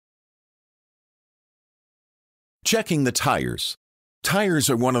Checking the tires. Tires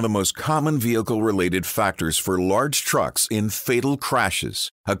are one of the most common vehicle-related factors for large trucks in fatal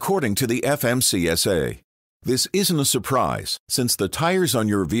crashes, according to the FMCSA. This isn't a surprise, since the tires on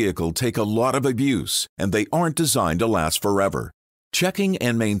your vehicle take a lot of abuse and they aren't designed to last forever. Checking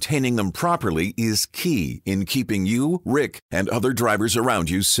and maintaining them properly is key in keeping you, Rick, and other drivers around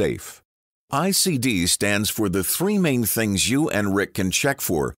you safe. ICD stands for the three main things you and Rick can check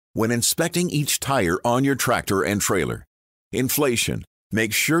for when inspecting each tire on your tractor and trailer. Inflation.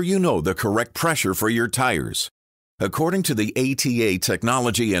 Make sure you know the correct pressure for your tires. According to the ATA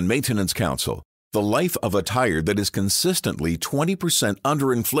Technology and Maintenance Council, the life of a tire that is consistently 20%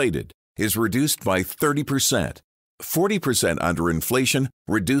 underinflated is reduced by 30%. 40% underinflation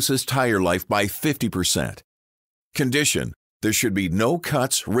reduces tire life by 50%. Condition. There should be no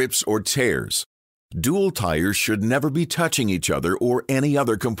cuts, rips, or tears. Dual tires should never be touching each other or any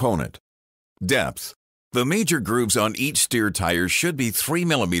other component. Depth. The major grooves on each steer tire should be 3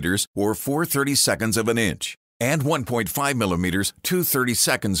 mm or 4/32 of an inch, and 1.5 mm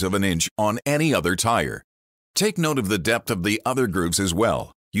 2/32 of an inch on any other tire. Take note of the depth of the other grooves as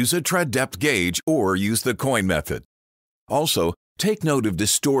well. Use a tread depth gauge or use the coin method. Also, take note of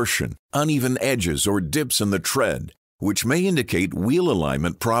distortion, uneven edges, or dips in the tread, which may indicate wheel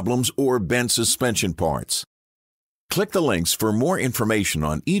alignment problems or bent suspension parts. Click the links for more information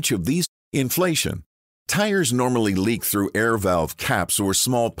on each of these. Inflation. Tires normally leak through air valve caps or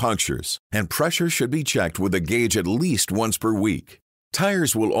small punctures, and pressure should be checked with a gauge at least once per week.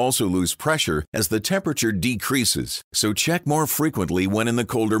 Tires will also lose pressure as the temperature decreases, so check more frequently when in the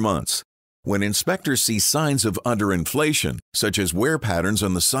colder months. When inspectors see signs of underinflation, such as wear patterns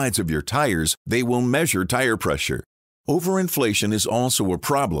on the sides of your tires, they will measure tire pressure. Overinflation is also a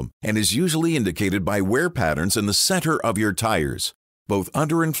problem and is usually indicated by wear patterns in the center of your tires. Both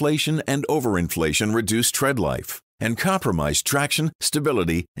underinflation and overinflation reduce tread life and compromise traction,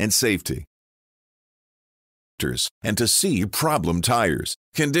 stability, and safety. And to see problem tires.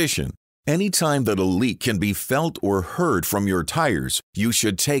 Condition. Anytime that a leak can be felt or heard from your tires, you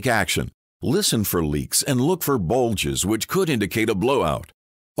should take action. Listen for leaks and look for bulges, which could indicate a blowout.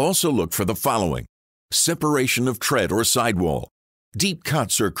 Also look for the following: separation of tread or sidewall, deep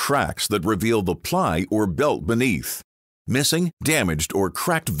cuts or cracks that reveal the ply or belt beneath, missing, damaged, or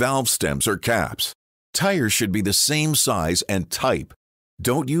cracked valve stems or caps. Tires should be the same size and type.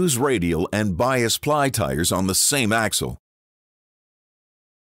 Don't use radial and bias ply tires on the same axle.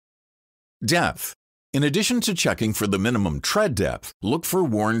 Depth. In addition to checking for the minimum tread depth, look for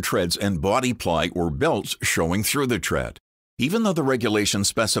worn treads and body ply or belts showing through the tread. Even though the regulations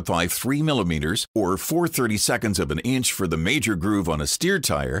specify 3 mm or 4/32 of an inch for the major groove on a steer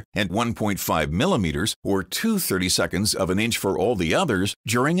tire and 1.5 mm or 2/32 of an inch for all the others,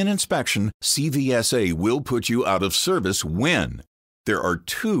 during an inspection, CVSA will put you out of service when there are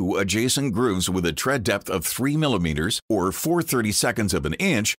 2 adjacent grooves with a tread depth of 3 mm or 4/32 of an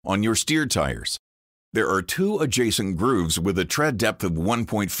inch on your steer tires. There are 2 adjacent grooves with a tread depth of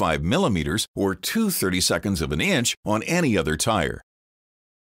 1.5 mm or 2/32 of an inch on any other tire.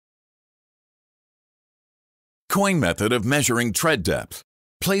 Coin method of measuring tread depth.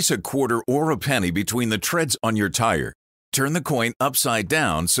 Place a quarter or a penny between the treads on your tire. Turn the coin upside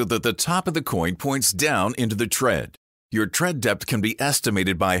down so that the top of the coin points down into the tread. Your tread depth can be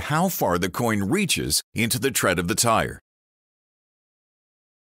estimated by how far the coin reaches into the tread of the tire.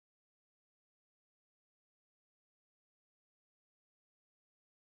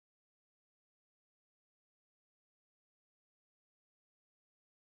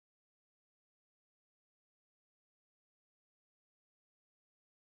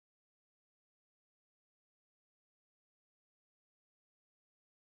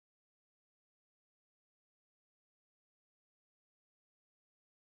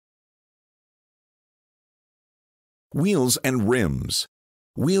 Wheels and rims.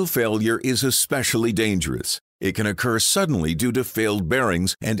 Wheel failure is especially dangerous. It can occur suddenly due to failed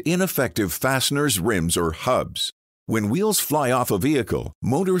bearings and ineffective fasteners, rims, or hubs. When wheels fly off a vehicle,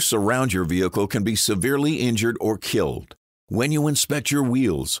 motorists around your vehicle can be severely injured or killed. When you inspect your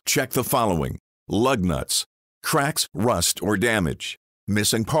wheels, check the following: lug nuts, cracks, rust, or damage,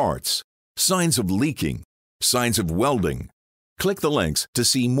 missing parts, signs of leaking, signs of welding. Click the links to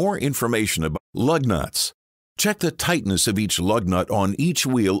see more information about lug nuts. Check the tightness of each lug nut on each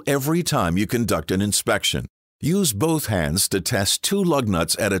wheel every time you conduct an inspection. Use both hands to test 2 lug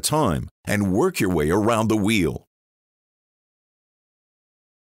nuts at a time and work your way around the wheel.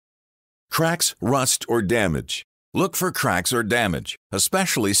 Cracks, rust, or damage. Look for cracks or damage,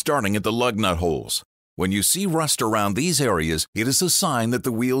 especially starting at the lug nut holes. When you see rust around these areas, it is a sign that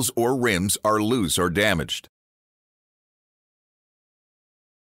the wheels or rims are loose or damaged.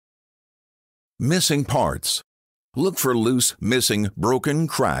 Missing parts. Look for loose, missing, broken,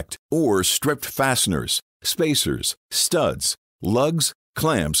 cracked, or stripped fasteners, spacers, studs, lugs,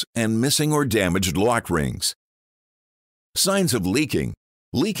 clamps, and missing or damaged lock rings. Signs of leaking.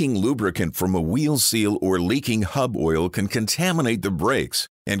 Leaking lubricant from a wheel seal or leaking hub oil can contaminate the brakes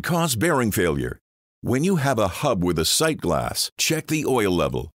and cause bearing failure. When you have a hub with a sight glass, check the oil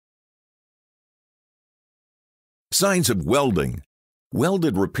level. Signs of welding.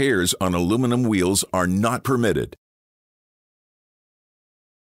 Welded repairs on aluminum wheels are not permitted.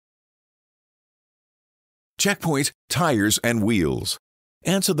 Checkpoint tires and wheels.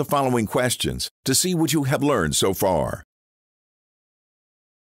 Answer the following questions to see what you have learned so far.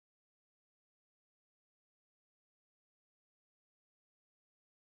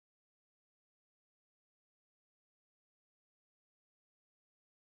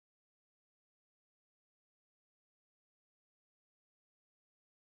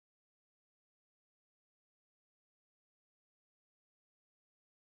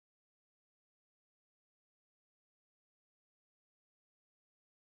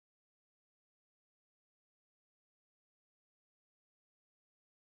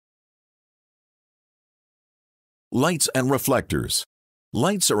 Lights and reflectors.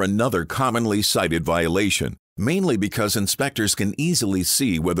 Lights are another commonly cited violation, mainly because inspectors can easily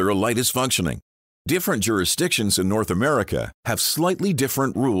see whether a light is functioning. Different jurisdictions in North America have slightly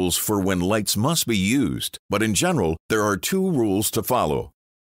different rules for when lights must be used, but in general, there are two rules to follow.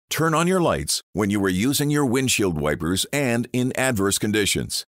 Turn on your lights when you are using your windshield wipers and in adverse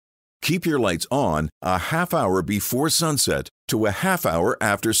conditions. Keep your lights on a half hour before sunset to a half hour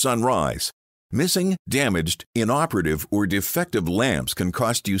after sunrise. Missing, damaged, inoperative, or defective lamps can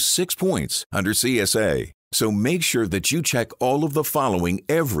cost you 6 points under CSA, so make sure that you check all of the following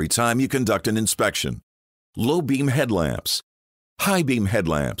every time you conduct an inspection. Low beam headlamps, high beam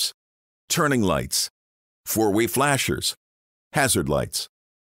headlamps, turning lights, four-way flashers, hazard lights,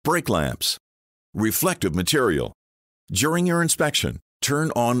 brake lamps, reflective material. During your inspection,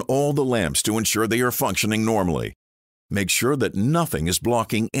 turn on all the lamps to ensure they are functioning normally. Make sure that nothing is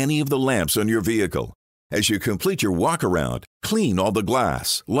blocking any of the lamps on your vehicle. As you complete your walk-around, clean all the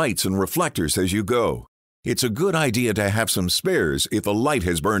glass, lights, and reflectors as you go. It's a good idea to have some spares if a light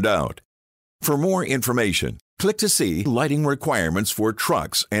has burned out. For more information, click to see lighting requirements for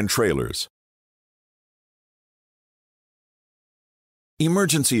trucks and trailers.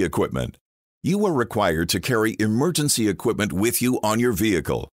 Emergency equipment. You are required to carry emergency equipment with you on your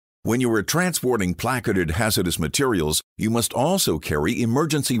vehicle. When you are transporting placarded hazardous materials, you must also carry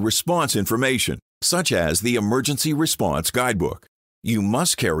emergency response information, such as the Emergency Response Guidebook. You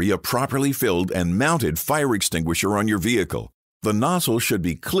must carry a properly filled and mounted fire extinguisher on your vehicle. The nozzle should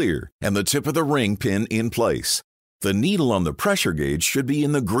be clear and the tip of the ring pin in place. The needle on the pressure gauge should be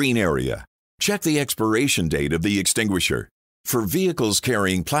in the green area. Check the expiration date of the extinguisher. For vehicles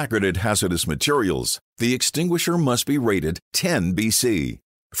carrying placarded hazardous materials, the extinguisher must be rated 10 BC.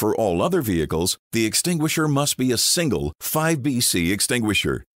 For all other vehicles, the extinguisher must be a single 5 BC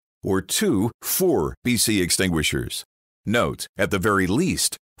extinguisher, or two 4 BC extinguishers. Note, at the very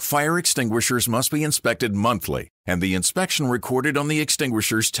least, fire extinguishers must be inspected monthly, and the inspection recorded on the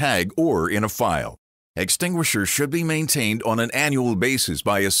extinguisher's tag or in a file. Extinguishers should be maintained on an annual basis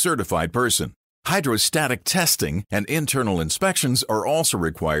by a certified person. Hydrostatic testing and internal inspections are also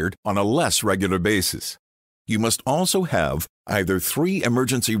required on a less regular basis. You must also have either 3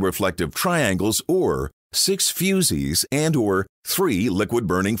 emergency reflective triangles or 6 fusees and/or 3 liquid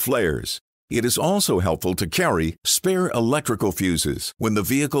burning flares. It is also helpful to carry spare electrical fuses when the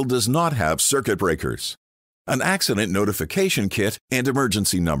vehicle does not have circuit breakers. An accident notification kit and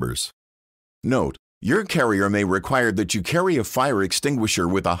emergency numbers. Note, your carrier may require that you carry a fire extinguisher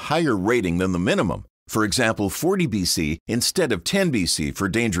with a higher rating than the minimum, for example 40 BC instead of 10 BC for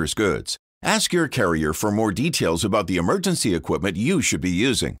dangerous goods. Ask your carrier for more details about the emergency equipment you should be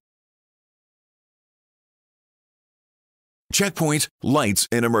using. Checkpoint lights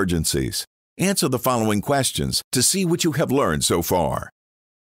in emergencies. Answer the following questions to see what you have learned so far.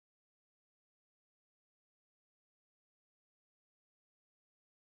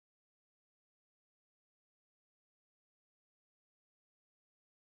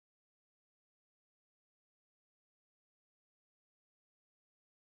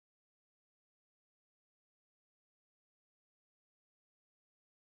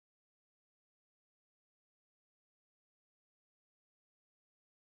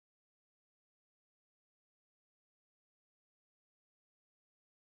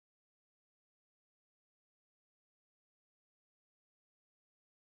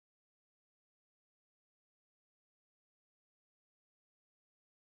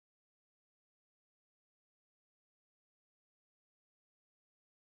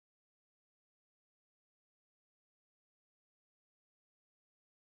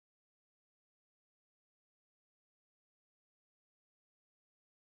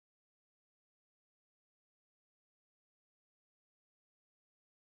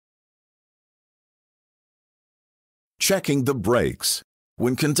 Checking the brakes.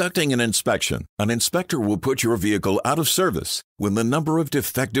 When conducting an inspector will put your vehicle out of service when the number of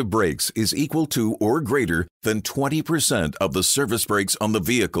defective brakes is equal to or greater than 20% of the service brakes on the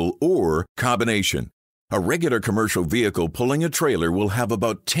vehicle or combination. A regular commercial vehicle pulling a trailer will have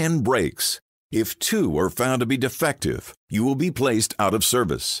about 10 brakes. If 2 are found to be defective, you will be placed out of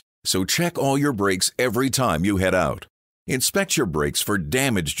service. So check all your brakes every time you head out. Inspect your brakes for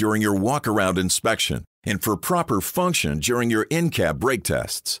damage during your walk-around inspection and for proper function during your in-cab brake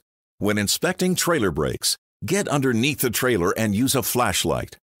tests. When inspecting trailer brakes, get underneath the trailer and use a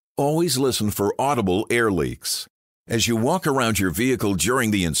flashlight. Always listen for audible air leaks. As you walk around your vehicle during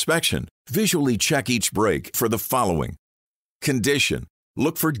the inspection, visually check each brake for the following. Condition.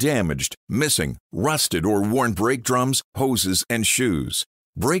 Look for damaged, missing, rusted or worn brake drums, hoses, and shoes.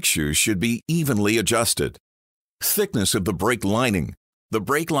 Brake shoes should be evenly adjusted. Thickness of the brake lining. The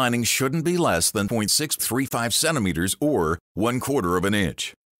brake lining shouldn't be less than 0.635 centimeters or 1/4 of an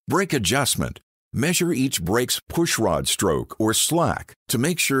inch. Brake adjustment. Measure each brake's pushrod stroke or slack to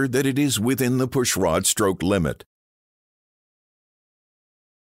make sure that it is within the pushrod stroke limit.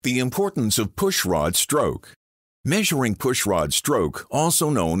 The importance of pushrod stroke. Measuring pushrod stroke, also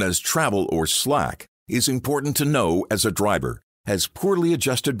known as travel or slack, is important to know as a driver, as poorly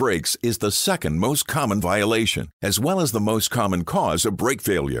adjusted brakes is the second most common violation, as well as the most common cause of brake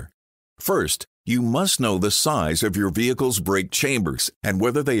failure. First, you must know the size of your vehicle's brake chambers and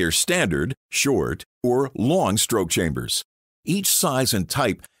whether they are standard, short, or long stroke chambers. Each size and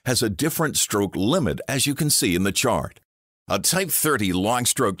type has a different stroke limit, as you can see in the chart. A Type 30 long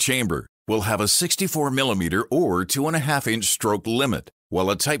stroke chamber will have a 64 mm or 2.5-inch stroke limit, while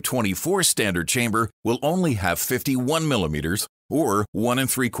a Type 24 standard chamber will only have 51 mm or 1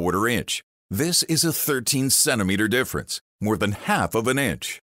 3/4 inch. This is a 13 centimeter difference, more than half of an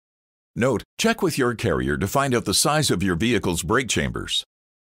inch. Note, check with your carrier to find out the size of your vehicle's brake chambers.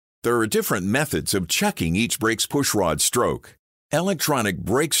 There are different methods of checking each brake's pushrod stroke. Electronic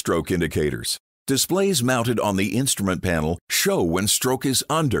brake stroke indicators. Displays mounted on the instrument panel show when stroke is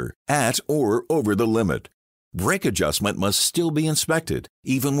under, at, or over the limit. Brake adjustment must still be inspected,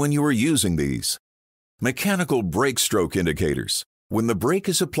 even when you are using these. Mechanical brake stroke indicators. When the brake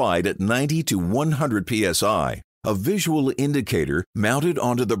is applied at 90 to 100 psi, a visual indicator mounted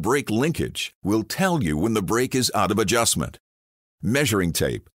onto the brake linkage will tell you when the brake is out of adjustment. Measuring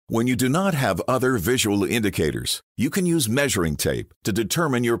tape. When you do not have other visual indicators, you can use measuring tape to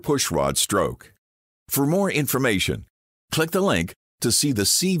determine your pushrod stroke. For more information, click the link to see the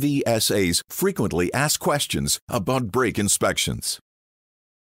CVSA's frequently asked questions about brake inspections.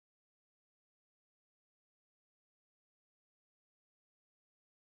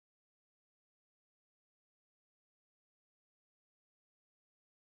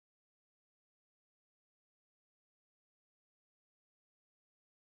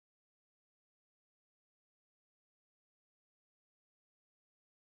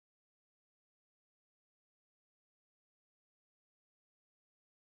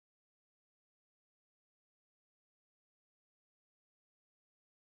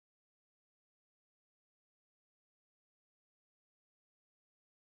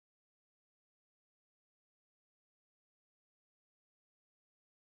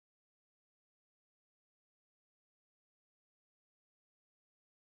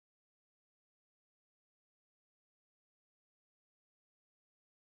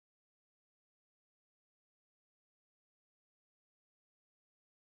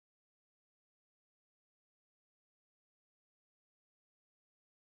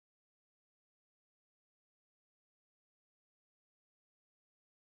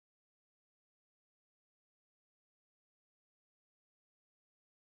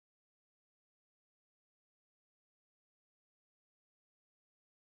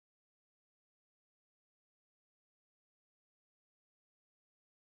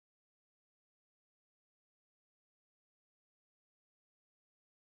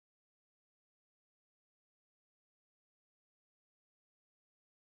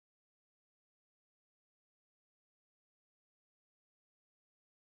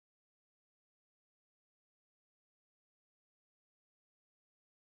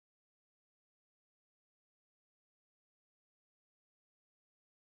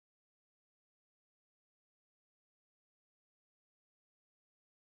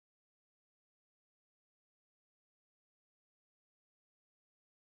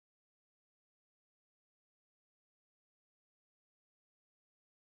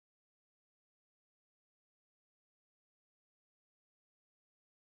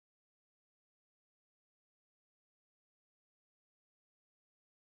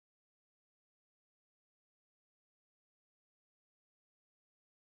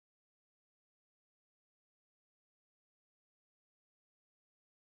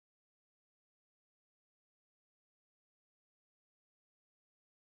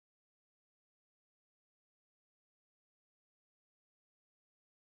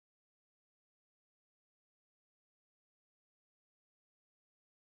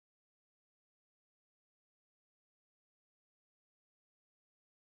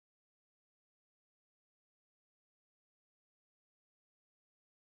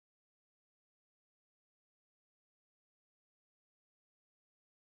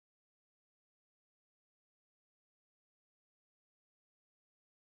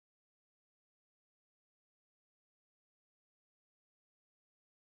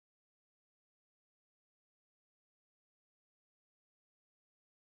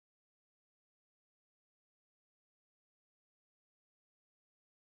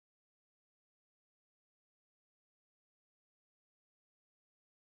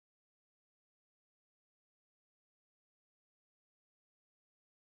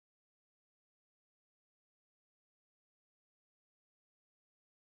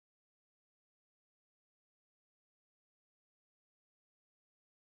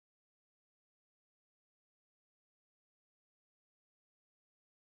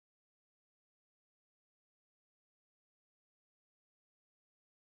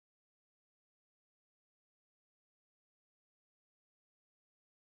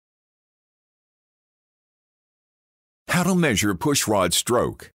 How to measure pushrod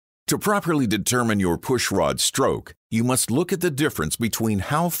stroke. To properly determine your pushrod stroke, you must look at the difference between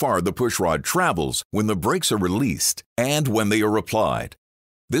how far the pushrod travels when the brakes are released and when they are applied.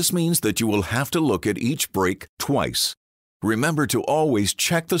 This means that you will have to look at each brake twice. Remember to always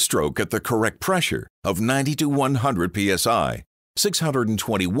check the stroke at the correct pressure of 90 to 100 psi,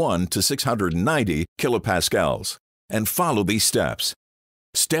 621 to 690 kilopascals, and follow these steps.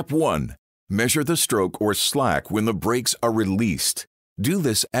 Step 1. Measure the stroke or slack when the brakes are released. Do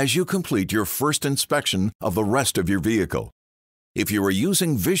this as you complete your first inspection of the rest of your vehicle. If you are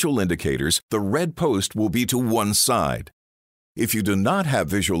using visual indicators, the red post will be to one side. If you do not have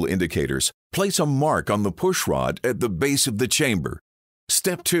visual indicators, place a mark on the pushrod at the base of the chamber.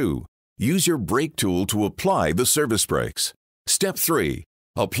 Step 2. Use your brake tool to apply the service brakes. Step 3.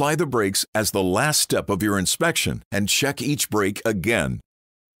 Apply the brakes as the last step of your inspection and check each brake again.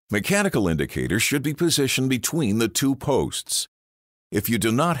 Mechanical indicators should be positioned between the two posts. If you do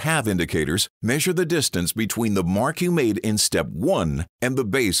not have indicators, measure the distance between the mark you made in Step 1 and the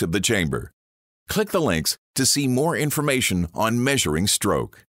base of the chamber. Click the links to see more information on measuring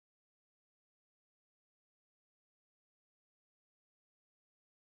stroke.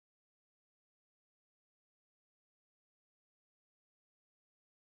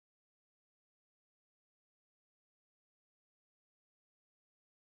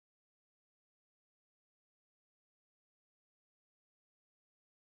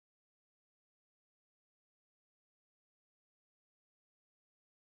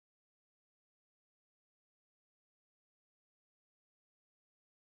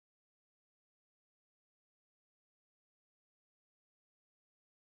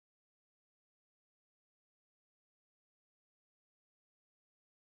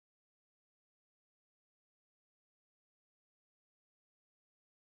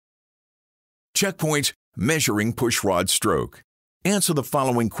 Checkpoint Measuring Pushrod Stroke. Answer the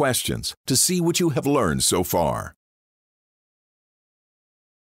following questions to see what you have learned so far.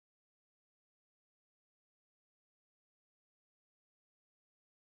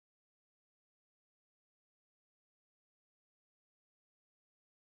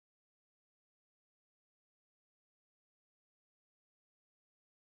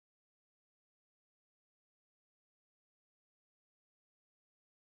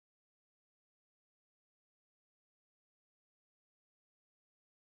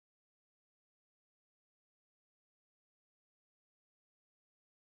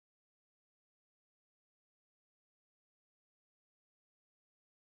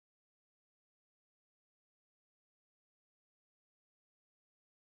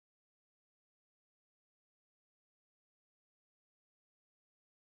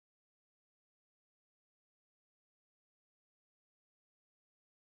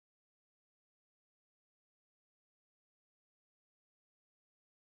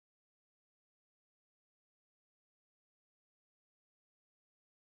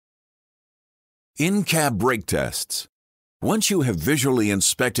 In-cab brake tests. Once you have visually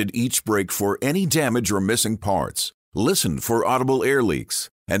inspected each brake for any damage or missing parts, listened for audible air leaks,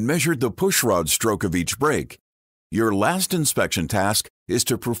 and measured the pushrod stroke of each brake, your last inspection task is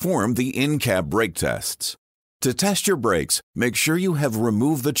to perform the in-cab brake tests. To test your brakes, make sure you have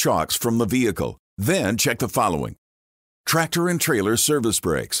removed the chocks from the vehicle. Then check the following: tractor and trailer service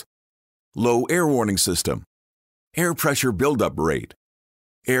brakes, low air warning system, air pressure buildup rate,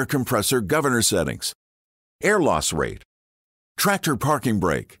 air compressor governor settings, air loss rate, tractor parking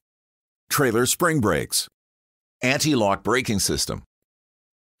brake, trailer spring brakes, anti-lock braking system.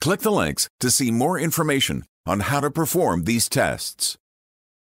 Click the links to see more information on how to perform these tests.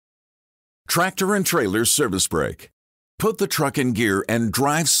 Tractor and trailer service brake. Put the truck in gear and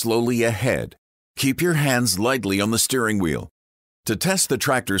drive slowly ahead. Keep your hands lightly on the steering wheel. To test the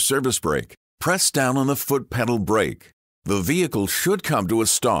tractor service brake, press down on the foot pedal brake. The vehicle should come to a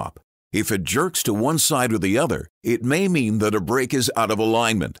stop. If it jerks to one side or the other, it may mean that a brake is out of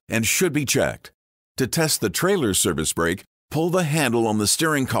alignment and should be checked. To test the trailer service brake, pull the handle on the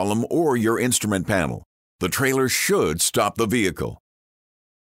steering column or your instrument panel. The trailer should stop the vehicle.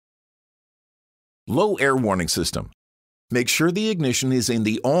 Low air warning system. Make sure the ignition is in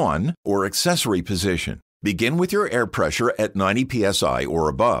the on or accessory position. Begin with your air pressure at 90 psi or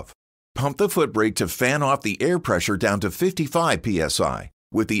above. Pump the foot brake to fan off the air pressure down to 55 psi.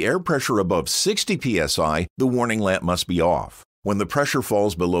 With the air pressure above 60 psi, the warning lamp must be off. When the pressure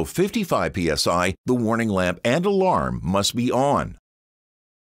falls below 55 psi, the warning lamp and alarm must be on.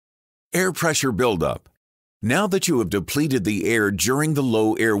 Air pressure buildup. Now that you have depleted the air during the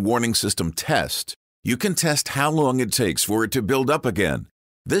low air warning system test, you can test how long it takes for it to build up again.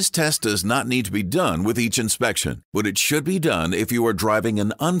 This test does not need to be done with each inspection, but it should be done if you are driving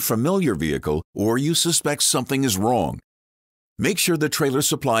an unfamiliar vehicle or you suspect something is wrong. Make sure the trailer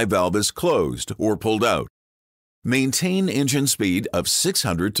supply valve is closed or pulled out. Maintain engine speed of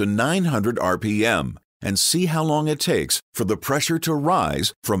 600 to 900 RPM and see how long it takes for the pressure to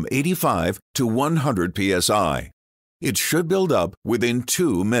rise from 85 to 100 psi. It should build up within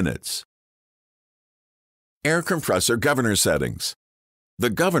 2 minutes. Air compressor governor settings. The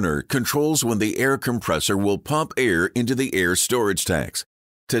governor controls when the air compressor will pump air into the air storage tanks.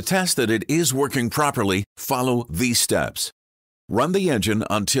 To test that it is working properly, follow these steps. Run the engine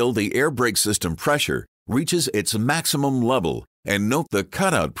until the air brake system pressure reaches its maximum level and note the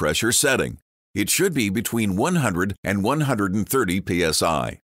cutout pressure setting. It should be between 100 and 130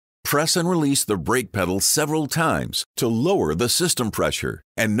 psi. Press and release the brake pedal several times to lower the system pressure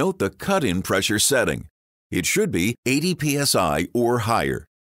and note the cut-in pressure setting. It should be 80 psi or higher.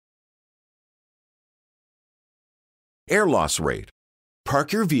 Air loss rate.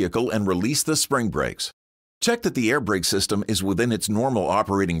 Park your vehicle and release the spring brakes. Check that the air brake system is within its normal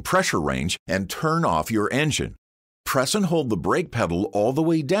operating pressure range and turn off your engine. Press and hold the brake pedal all the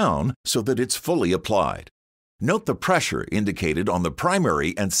way down so that it's fully applied. Note the pressure indicated on the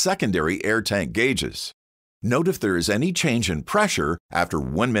primary and secondary air tank gauges. Note if there is any change in pressure after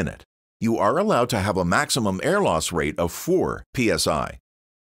 1 minute. You are allowed to have a maximum air loss rate of 4 psi.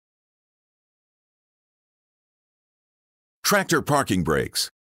 Tractor parking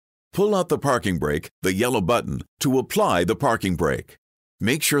brakes. Pull out the parking brake, the yellow button, to apply the parking brake.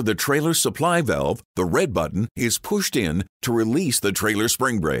 Make sure the trailer supply valve, the red button, is pushed in to release the trailer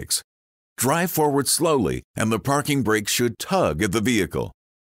spring brakes. Drive forward slowly and the parking brake should tug at the vehicle.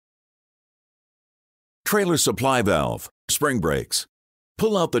 Trailer supply valve, spring brakes.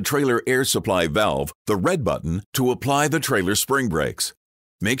 Pull out the trailer air supply valve, the red button, to apply the trailer spring brakes.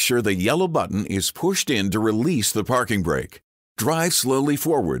 Make sure the yellow button is pushed in to release the parking brake. Drive slowly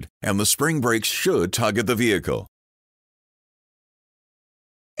forward and the spring brakes should tug at the vehicle.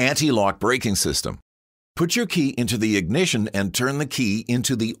 Anti-lock braking system. Put your key into the ignition and turn the key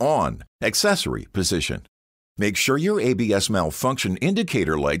into the on accessory position. Make sure your ABS malfunction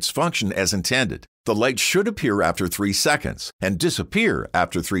indicator lights function as intended. The light should appear after 3 seconds and disappear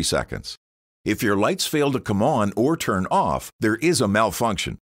after 3 seconds. If your lights fail to come on or turn off, there is a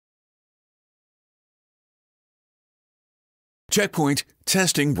malfunction. Checkpoint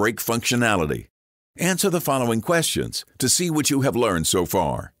testing brake functionality. Answer the following questions to see what you have learned so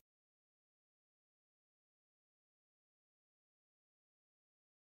far.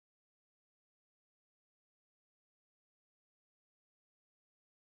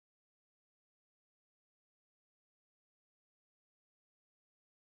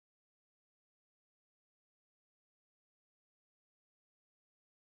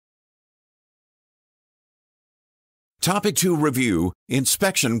 Topic 2 Review,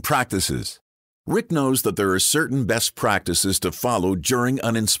 Inspection Practices. Rick knows that there are certain best practices to follow during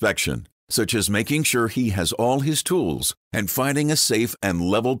an inspection, such as making sure he has all his tools and finding a safe and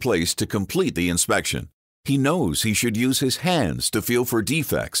level place to complete the inspection. He knows he should use his hands to feel for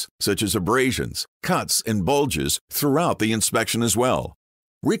defects, such as abrasions, cuts, and bulges throughout the inspection as well.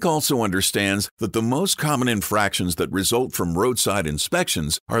 Rick also understands that the most common infractions that result from roadside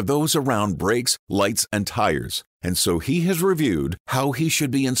inspections are those around brakes, lights, and tires, and so he has reviewed how he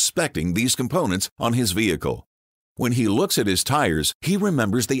should be inspecting these components on his vehicle. When he looks at his tires, he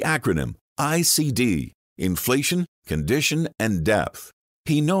remembers the acronym ICD, inflation, condition, and depth.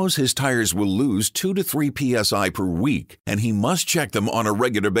 He knows his tires will lose 2 to 3 psi per week, and he must check them on a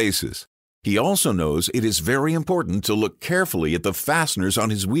regular basis. He also knows it is very important to look carefully at the fasteners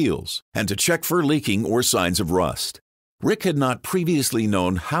on his wheels and to check for leaking or signs of rust. Rick had not previously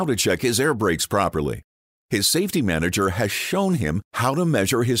known how to check his air brakes properly. His safety manager has shown him how to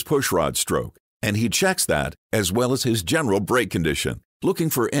measure his pushrod stroke, and he checks that as well as his general brake condition, looking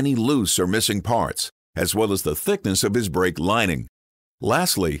for any loose or missing parts, as well as the thickness of his brake lining.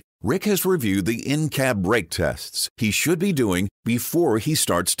 Lastly, Rick has reviewed the in-cab brake tests he should be doing before he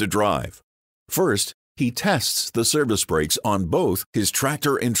starts to drive. First, he tests the service brakes on both his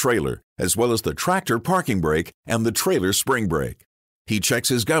tractor and trailer, as well as the tractor parking brake and the trailer spring brake. He checks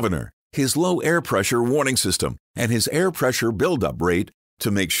his governor, his low air pressure warning system, and his air pressure buildup rate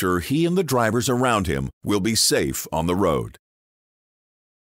to make sure he and the drivers around him will be safe on the road.